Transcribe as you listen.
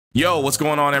Yo, what's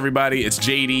going on, everybody? It's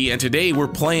JD, and today we're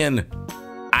playing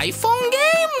iPhone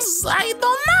games? I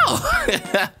don't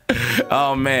know.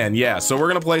 Oh, man, yeah. So we're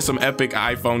going to play some epic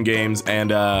iPhone games,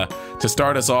 and to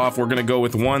start us off, we're going to go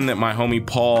with one that my homie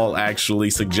Paul actually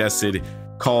suggested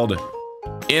called,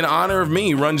 in honor of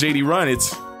me, runJDrun.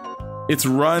 It's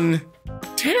Run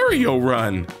Terrio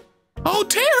Run. Oh,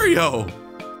 Terrio.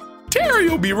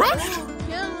 Terrio be running.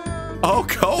 Oh,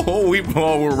 cool.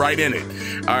 We're right in it.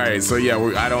 All right, so yeah,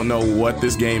 I don't know what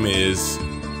this game is,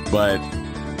 but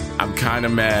I'm kind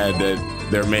of mad that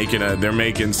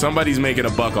somebody's making a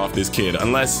buck off this kid,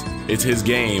 unless it's his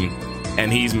game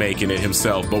and he's making it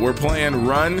himself. But we're playing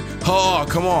Run. Oh,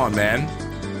 come on, man.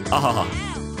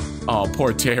 Oh,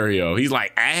 poor Terrio. He's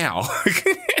like, ow.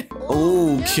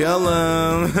 Oh, kill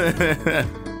him.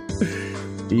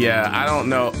 Yeah, I don't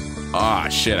know. Oh,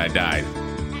 shit, I died.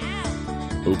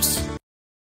 Oops.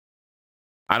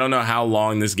 I don't know how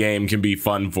long this game can be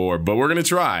fun for, but we're gonna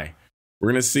try.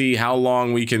 We're gonna see how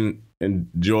long we can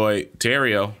enjoy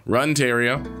Terrio. Run,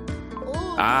 Terrio.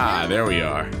 Ah, there we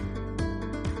are.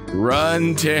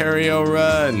 Run, Terrio,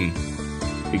 run.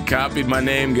 He copied my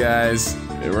name, guys.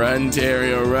 Run,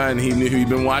 Terrio, run. He knew he'd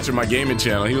been watching my gaming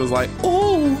channel. He was like,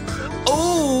 oh,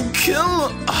 kill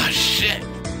him. Oh, shit.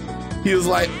 He was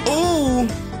like, oh,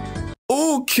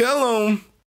 kill him.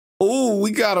 Oh, we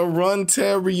gotta run,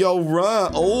 Terrio,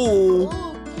 run. Oh.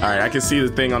 All right, I can see the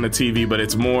thing on the TV, but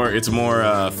it's more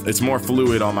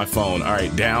fluid on my phone. All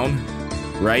right, down,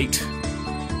 right,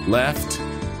 left,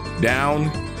 down,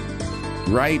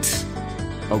 right.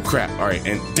 Oh crap. All right,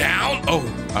 and down. Oh,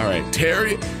 all right,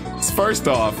 Terrio. First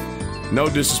off, no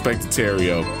disrespect to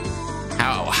Terrio.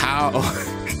 How?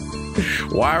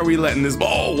 Why are we letting this?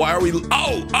 Oh, why are we?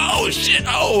 Oh, shit.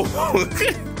 Oh.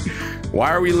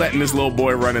 Why are we letting this little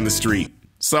boy run in the street?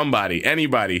 Somebody,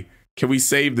 anybody, can we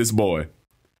save this boy?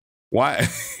 Why?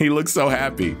 He looks so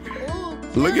happy.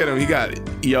 Look at him. He got it.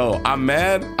 Yo, I'm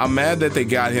mad that they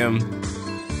got him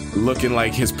looking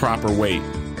like his proper weight.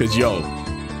 Cause yo,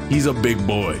 he's a big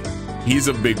boy. He's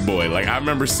a big boy. Like I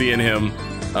remember seeing him,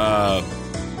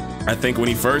 I think when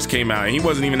he first came out, and he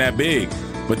wasn't even that big.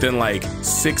 But then like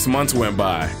 6 months went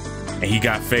by and he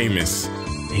got famous.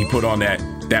 And he put on that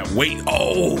weight.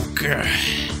 Oh, God.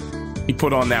 He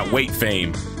put on that weight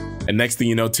fame. And next thing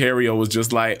you know, Terrio was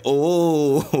just like, okay,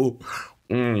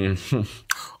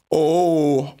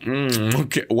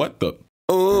 what the?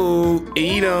 Oh,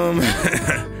 eat him.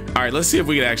 All right, let's see if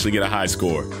we can actually get a high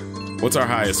score. What's our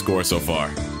highest score so far?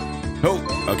 Oh,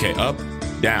 okay, up,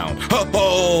 down.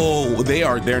 Oh,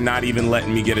 they're not even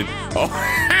letting me get it. Oh.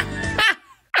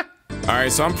 All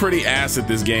right, so I'm pretty ass at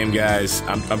this game, guys.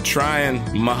 I'm trying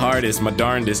my hardest, my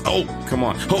darndest. Oh, come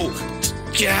on. Oh,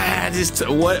 God,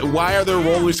 what? Why are there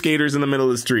roller skaters in the middle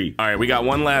of the street? All right, we got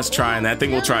one last try, and I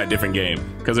think we'll try a different game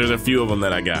because there's a few of them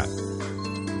that I got.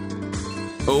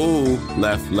 Oh,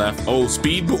 left. Oh,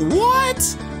 speed. What?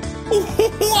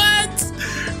 What?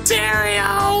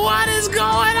 Terrio, what is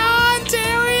going on,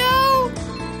 Terrio?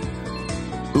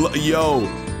 Yo,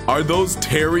 are those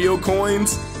Terrio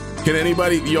coins? Can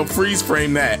anybody, yo, freeze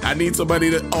frame that? I need somebody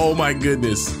to, oh my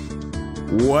goodness.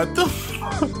 What the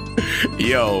fuck?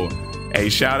 Yo, hey,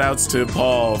 shout outs to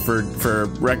Paul for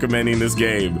recommending this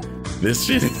game. This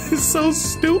shit is so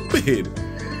stupid.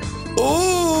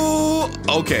 Oh,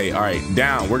 okay, all right,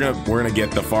 down. We're gonna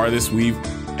get the farthest we've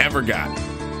ever got.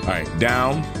 All right,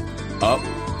 down, up,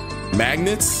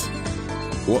 magnets.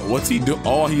 What's he do?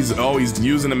 Oh, he's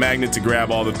using the magnet to grab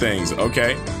all the things.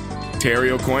 Okay,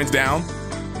 Terrio coins down.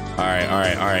 All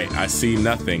right. I see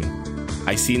nothing.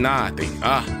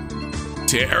 Ah,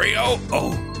 Terrio.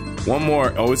 Oh, one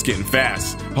more. Oh, it's getting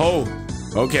fast. Oh,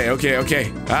 okay.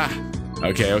 Ah,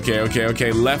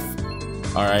 okay. Left.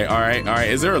 All right.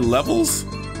 Is there levels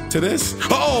to this?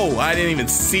 Oh, I didn't even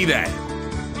see that.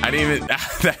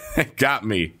 That got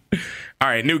me. All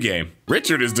right, new game.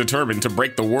 Richard is determined to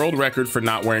break the world record for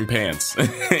not wearing pants,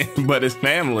 but his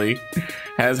family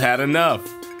has had enough.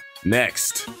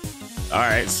 Next. All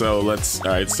right, so left,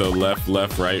 right,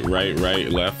 left.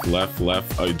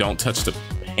 Oh, don't touch the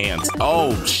hands.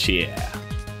 Oh, shit.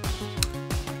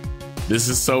 This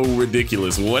is so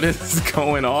ridiculous. What is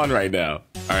going on right now?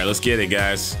 All right, let's get it,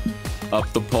 guys. Up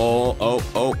the pole. Oh.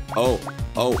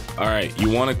 All right, you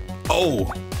want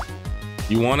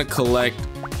to collect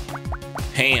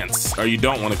pants, or you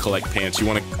don't want to collect pants. You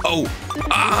want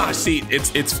to, see,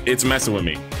 it's messing with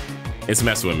me. It's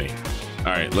messing with me.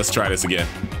 All right, let's try this again.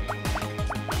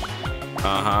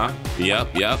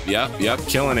 Yep.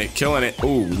 Killing it.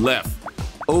 Ooh, left.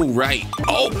 Oh, right.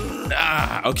 Oh,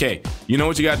 okay. You know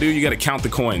what you gotta do? You gotta count the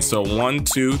coins. So 1,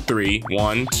 2, 3,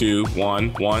 1, 2, 1,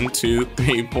 1, 2,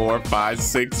 3, 4, 5,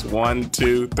 6, 1,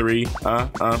 2, 3.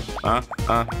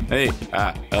 Hey,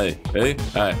 hey.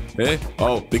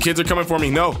 Oh, the kids are coming for me.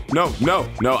 No, no, no,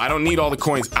 no. I don't need all the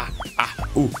coins.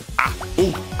 Ooh.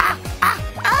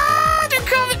 They're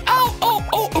coming.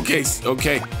 Oh. Okay,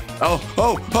 okay. Oh.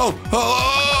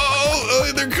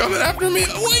 They're coming after me.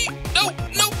 Wait, no.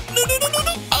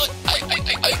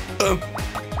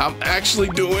 I'm actually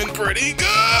doing pretty good.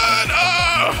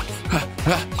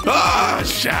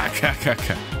 Shaka.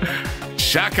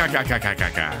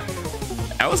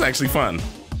 That was actually fun.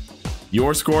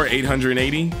 Your score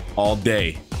 880 all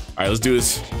day. All right, let's do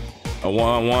this.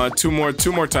 Two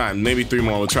more times, maybe 3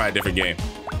 more. We'll try a different game.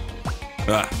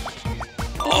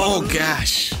 Oh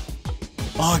gosh.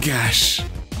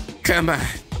 Come on.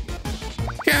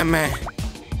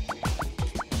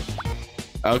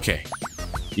 Okay.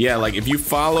 Yeah, like if you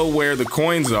follow where the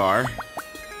coins are.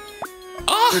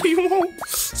 Oh, you won't.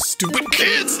 Stupid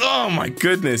kids. Oh my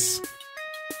goodness.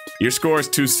 Your score is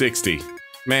 260.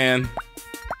 Man.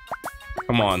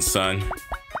 Come on, son.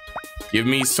 Give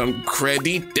me some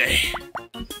credit.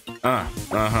 I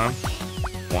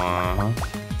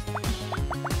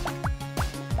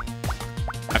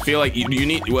feel like you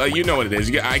need, well, you know what it is.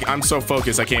 I'm so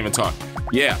focused, I can't even talk.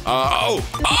 Yeah.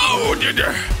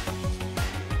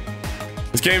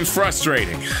 This game's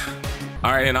frustrating.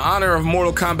 All right, in honor of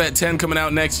Mortal Kombat 10 coming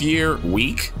out next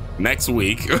week,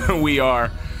 we are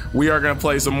gonna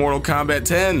play some Mortal Kombat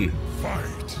 10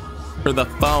 for the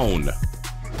phone.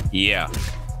 Yeah.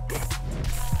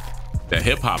 The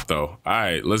hip hop though. All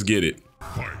right, let's get it.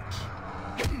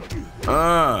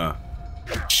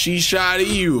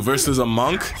 Shisha-Ryu versus a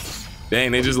monk.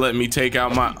 Dang, they just let me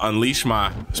unleash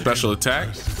my special attack.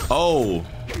 Oh,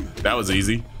 that was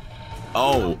easy.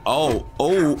 Oh,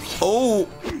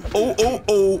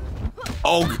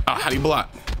 how do you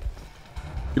block?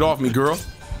 Get off me, girl.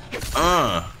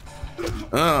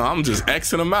 I'm just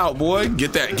Xing them out, boy.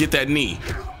 Get that knee.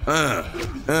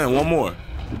 One more.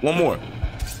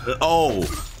 Oh,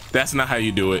 that's not how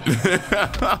you do it.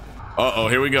 Uh-oh,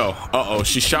 here we go.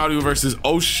 Shisha-Ryu versus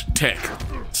Osh-Tech.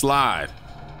 Slide.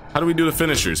 How do we do the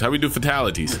finishers? How do we do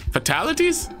fatalities?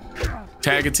 Fatalities?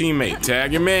 Tag a teammate.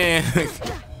 Tag your man.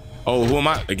 Oh, who am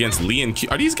I? Against Lee and Q.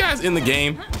 Are these guys in the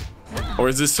game? Or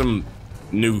is this some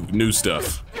new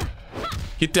stuff?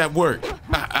 Get that work.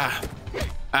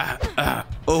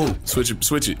 Oh, switch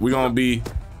it. We're gonna be.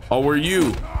 Oh, we're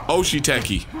you.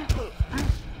 Oshi-Techy.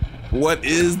 What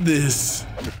is this?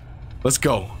 Let's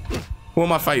go. Who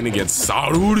am I fighting against?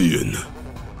 Sarudian.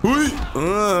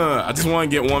 I just want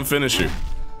to get one finisher.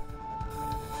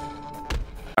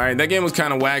 All right, that game was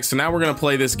kind of whack. So now we're gonna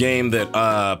play this game that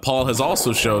Paul has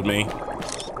also showed me,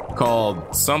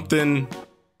 called something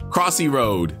Crossy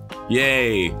Road.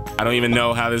 Yay! I don't even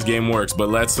know how this game works, but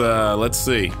let's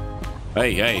see.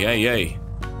 Hey.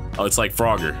 Oh, it's like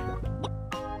Frogger.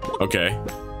 Okay,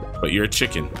 but you're a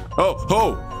chicken.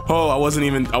 Oh! I wasn't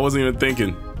even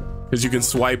thinking, because you can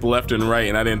swipe left and right,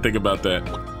 and I didn't think about that.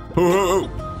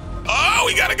 Oh,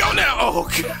 we gotta go now. Oh,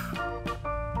 God.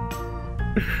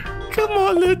 Come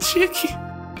on, little chickie.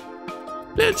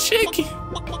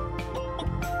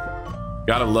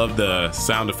 Gotta love the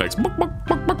sound effects.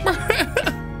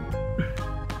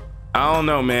 I don't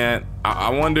know, man. I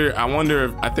wonder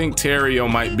if, I think Terrio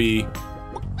might be.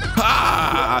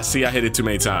 See, I hit it too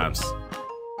many times.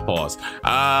 Pause.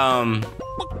 I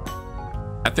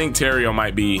think Terrio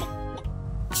might be.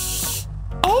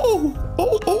 Oh,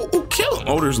 kill him.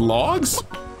 Oh, there's logs.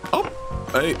 Oh,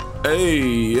 hey,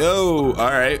 yo.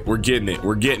 All right, we're getting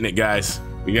it, guys.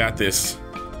 We got this.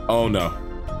 Oh no.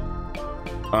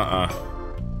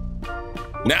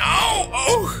 No.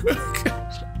 Oh.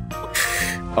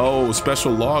 Oh,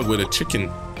 special log with a chicken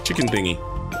thingy.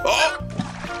 Oh.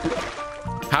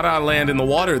 How did I land in the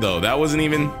water though? That wasn't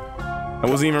even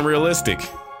realistic.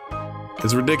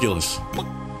 It's ridiculous.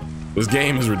 This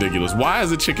game is ridiculous. Why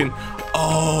is a chicken?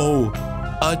 Oh,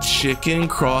 a chicken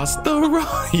crossed the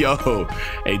road. Yo,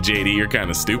 hey JD, you're kind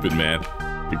of stupid, man.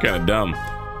 You're kind of dumb.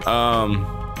 All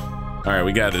right,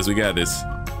 we got this.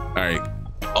 All right.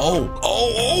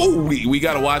 We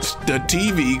gotta watch the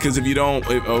TV, because if you don't,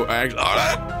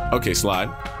 okay, slide.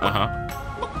 All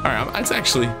right, it's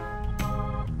actually.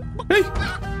 Hey.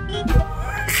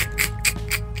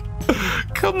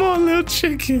 Come on, little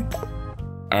chicken.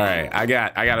 All right, I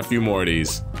got a few more of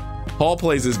these. Paul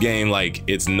plays this game like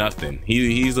it's nothing.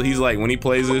 He's like, when he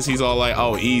plays this, he's all like,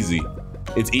 oh, easy.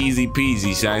 It's easy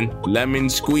peasy, son. Lemon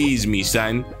squeeze me,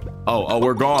 son. Oh,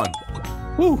 we're gone.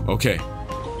 Woo, okay.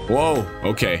 Whoa,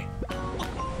 okay.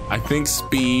 I think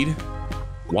speed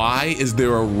Why is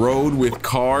there a road with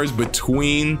cars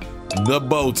between the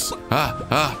boats?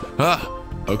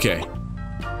 Okay.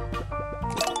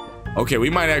 Okay, we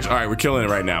might actually, all right, we're killing it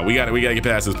right now. We gotta get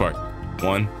past this part.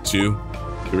 1, 2,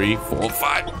 3, 4,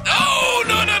 5. Oh,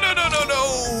 no.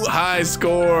 High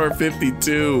score,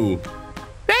 52.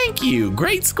 Thank you,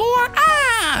 great score.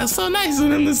 So nice of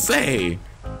them to say.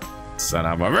 Son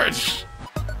of a bitch.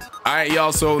 All right,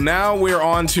 y'all, so now we're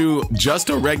on to just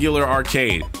a regular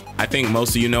arcade. I think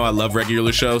most of you know I love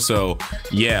regular shows, so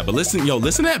yeah, but listen,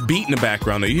 listen to that beat in the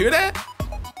background. Do you hear that?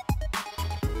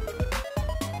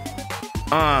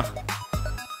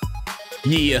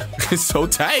 Yeah, it's so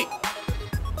tight.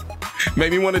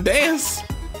 Made me want to dance.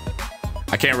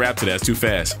 I can't rap to that, it's too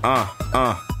fast.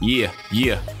 Yeah.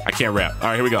 I can't rap. All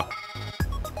right, here we go.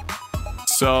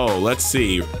 So, let's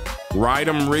see. Ride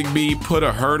him, Rigby, put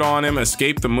a hurt on him,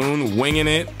 escape the moon, winging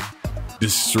it,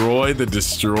 destroy the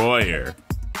destroyer.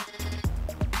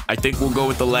 I think we'll go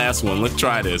with the last one. Let's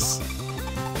try this.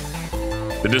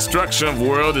 The destruction of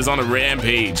world is on a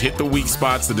rampage. Hit the weak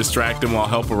spots to distract him while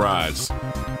help arrives.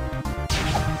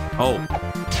 Oh.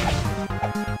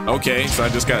 Okay, so I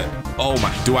just got, oh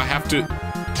my, do I have to,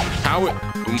 how it,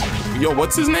 yo,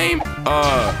 what's his name?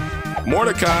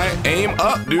 Mordecai, aim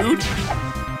up, dude.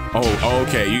 Oh,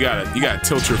 okay, you gotta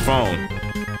tilt your phone.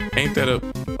 Ain't that a,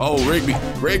 oh,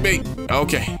 Rigby,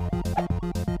 okay.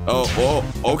 Oh,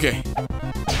 okay.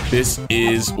 This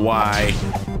is why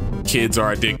kids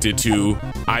are addicted to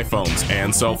iPhones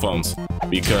and cell phones,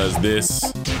 because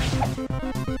this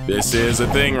is a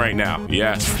thing right now.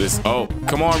 Yes, oh,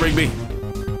 come on, Rigby.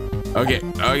 Okay,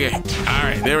 all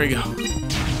right, there we go.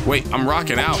 Wait, I'm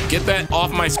rocking out. Get that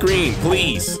off my screen,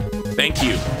 please. Thank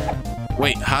you.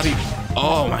 Wait, how do you,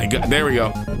 oh my God, there we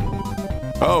go.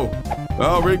 Oh,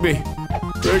 Rigby.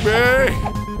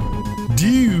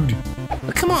 Dude.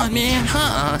 Come on, man,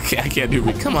 huh? Okay, I can't do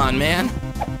it. Come on, man.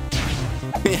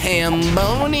 Ham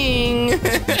boning.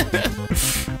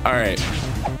 All right.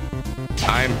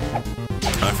 I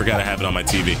forgot I have it on my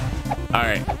TV. All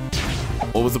right.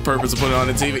 What was the purpose of putting it on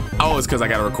the TV? Oh, it's because I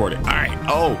got to record it. All right.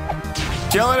 Oh,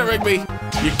 killing it, Rigby.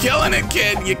 You're killing it,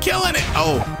 kid. You're killing it.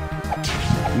 Oh,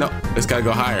 no, it's got to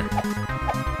go higher.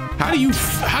 How do you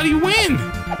win?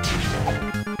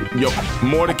 Yo,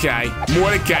 Mordecai,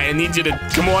 I need you to,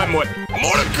 come on,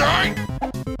 Mordecai,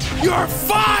 you're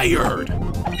fired.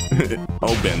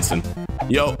 Oh, Benson.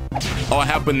 Yo, oh, I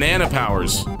have banana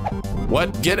powers.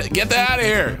 What? Get that out of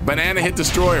here. Banana hit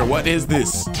destroyer. What is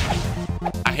this?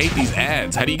 I hate these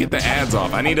ads. How do you get the ads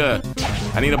off? I need to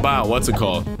buy, what's it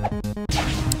called?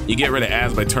 You get rid of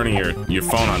ads by turning your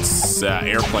phone on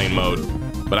airplane mode.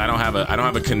 But I don't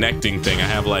have a connecting thing. I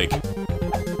have like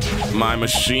my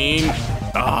machine.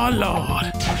 Oh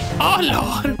Lord.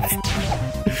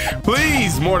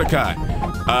 Please, Mordecai.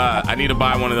 I need to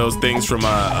buy one of those things from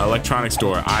an electronics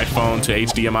store. iPhone to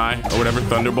HDMI or whatever,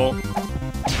 Thunderbolt.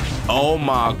 Oh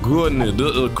my goodness,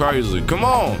 this is crazy. Come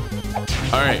on.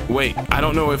 All right, wait. I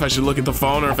don't know if I should look at the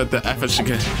phone or if I should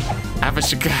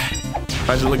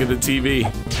look at the TV.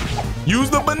 Use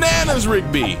the bananas,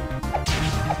 Rigby.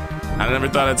 I never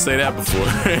thought I'd say that before.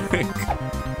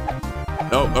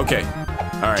 Oh, okay.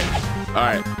 All right.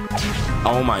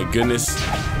 Oh my goodness.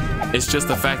 It's just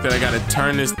the fact that I gotta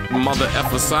turn this mother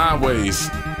effer sideways.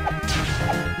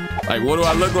 Like, what do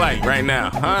I look like right now,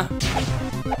 huh?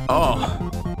 Oh.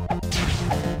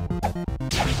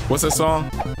 What's that song?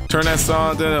 Turn that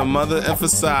song to the mother effer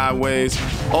sideways.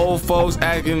 Old folks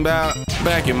acting about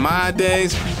back in my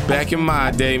days. Back in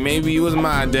my day, maybe it was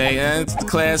my day. And the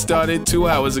class started 2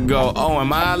 hours ago. Oh,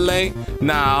 am I late?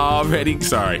 Nah, already.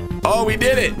 Sorry. Oh, we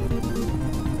did it.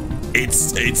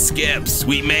 It's Skips.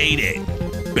 We made it.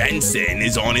 Benson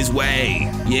is on his way.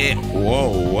 Yeah.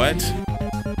 Whoa, what?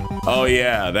 Oh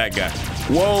yeah, that guy.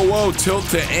 Whoa, tilt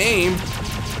to aim.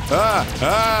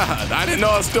 I didn't know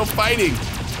I was still fighting.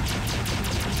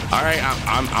 All right,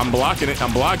 I'm blocking it.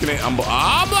 I'm blocking it. I'm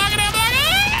blocking it.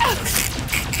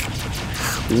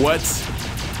 What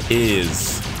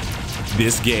is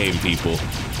this game, people?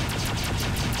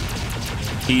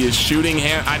 He is shooting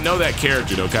hand. I know that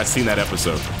character though, 'cause I've seen that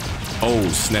episode. Oh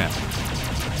snap.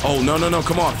 Oh, no,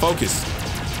 come on, focus.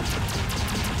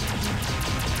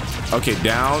 Okay,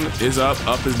 down is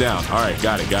up is down. All right,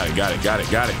 got it.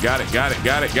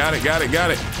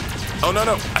 Oh,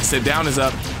 no, I said down is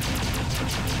up.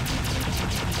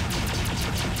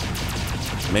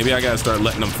 Maybe I gotta start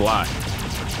letting him fly.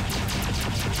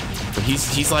 But he's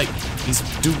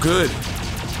do good.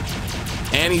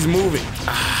 And he's moving.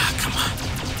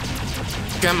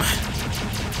 Come on.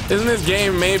 Isn't this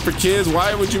game made for kids?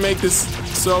 Why would you make this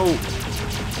so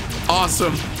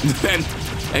awesome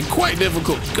and quite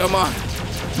difficult? Come on.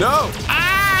 No.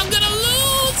 Ah, I'm gonna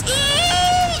lose.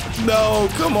 No,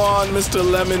 come on, Mr.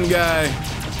 Lemon guy.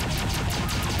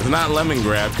 It's not lemon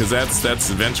grab because that's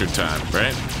adventure time,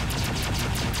 right?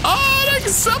 Oh,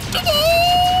 unacceptable.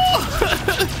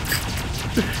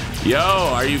 Yo,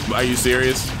 are you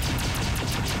serious?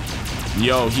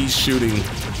 Yo, he's shooting.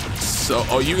 So,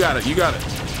 oh, you got it.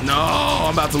 No,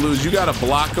 I'm about to lose. You gotta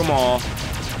block them all.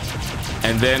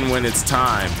 And then when it's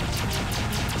time,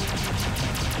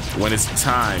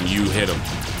 you hit them.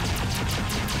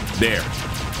 There.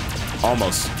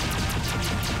 Almost.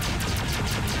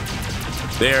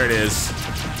 There it is.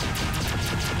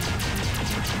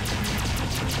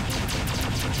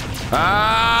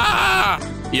 Ah!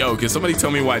 Yo, can somebody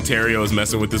tell me why Terrio is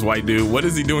messing with this white dude? What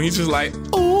is he doing? He's just like,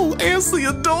 oh, answer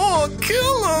your door,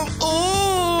 kill him.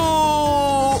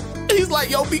 Oh, he's like,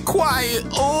 yo, be quiet.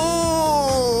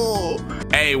 Oh,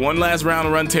 hey, one last round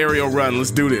of Run Terrio Run. Let's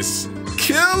do this.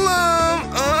 Kill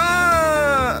him.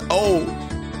 Oh,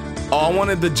 I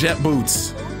wanted the jet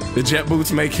boots. The jet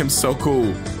boots make him so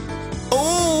cool.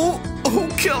 Oh,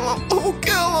 kill him. Oh,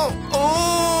 kill him.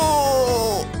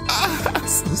 Oh,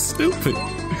 so stupid.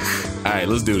 All right,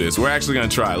 let's do this. We're actually gonna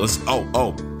try. Let's.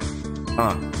 Oh!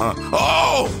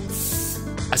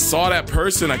 I saw that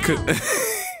person. I could.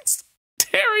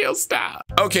 Terrio style.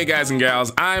 Okay, guys and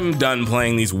gals, I'm done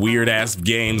playing these weird ass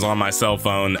games on my cell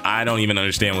phone. I don't even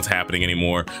understand what's happening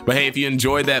anymore. But hey, if you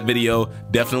enjoyed that video,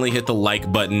 definitely hit the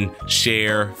like button,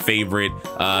 share, favorite,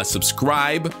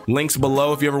 subscribe. Links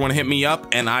below if you ever want to hit me up,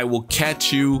 and I will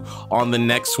catch you on the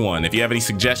next one. If you have any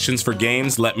suggestions for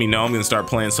games, let me know. I'm gonna start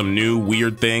playing some new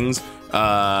weird things.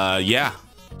 Yeah,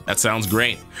 that sounds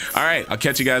great. All right, I'll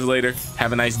catch you guys later.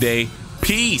 Have a nice day.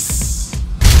 Peace.